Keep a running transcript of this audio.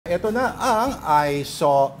ito na ang I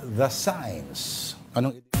Saw the Signs.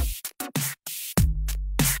 Anong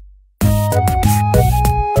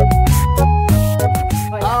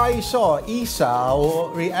I Saw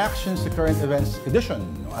Isaw Reactions to Current Events Edition.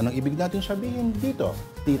 Anong ibig natin sabihin dito,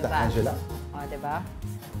 Tita Angela? O, diba?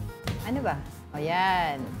 Ano ba? O,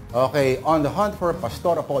 yan. Okay, on the hunt for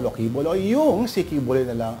Pastor Apollo Kibuloy, yung si Kibuloy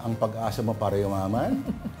na lang ang pag-asa mo para yumaman?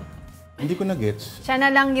 Hindi ko na-gets. Siya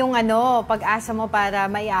na lang yung pag-asa mo para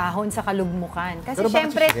maiahon sa kalugmukan. Kasi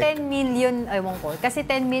syempre 10 million, ewan ko, kasi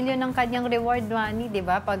 10 million ang kanyang reward money, di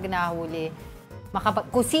ba? Pag nahuli.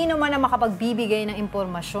 Kung sino man ang makapagbibigay ng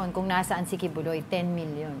impormasyon kung nasaan si Kibuloy, 10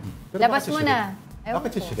 million. Pero labas mo na.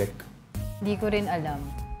 Bakit si Shrek? Hindi ko rin alam.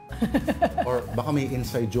 Or baka may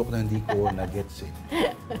inside joke na hindi ko na-gets eh.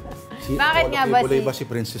 Si Bakit nga ba Kibuloy ba si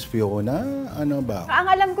Princess Fiona? Ano ba? Ang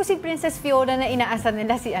alam ko si Princess Fiona na inaasar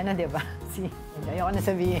nila si di ba? Ayoko na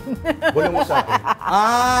sabihin. Bulong mo sa akin.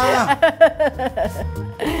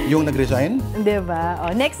 Yung nag-resign? Di ba?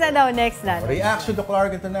 Oh, next na daw, next na. Reaction to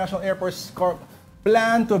Clark International Airport's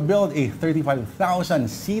plan to build a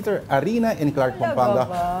 35,000-seater arena in Clark, Pampanga.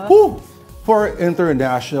 For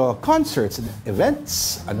international concerts and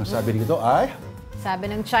events. Anong sabi dito ay? Sabi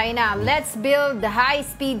ng China, let's build the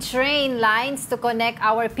high-speed train lines to connect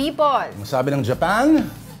our people. Ang sabi ng Japan?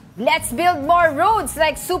 Let's build more roads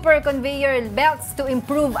like super conveyor belts to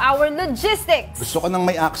improve our logistics. Gusto ko ng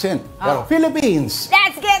may accent. Pero Philippines!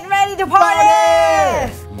 Let's get ready to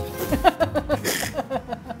party!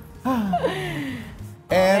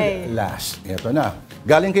 And last, ito na.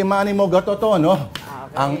 Galing kay Manny Mogato to, no?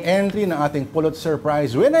 Okay. Ang entry ng ating Pulitzer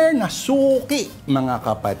Prize winner na suki, mga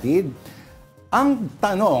kapatid. Ang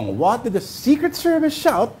tanong, what did the Secret Service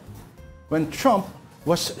shout when Trump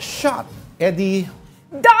was shot? Eddie?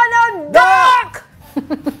 Donald Duck!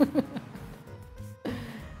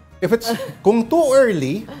 If it's, kung too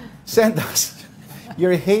early, send us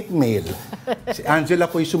your hate mail. Si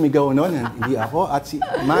Angela po'y sumigaw nun, hindi ako. At si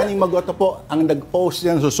Manny Mogato po ang nag-post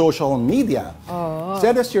yan sa social media.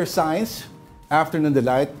 Send us your signs, Afternoon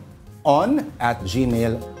Delight, on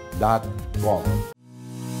 @gmail.com.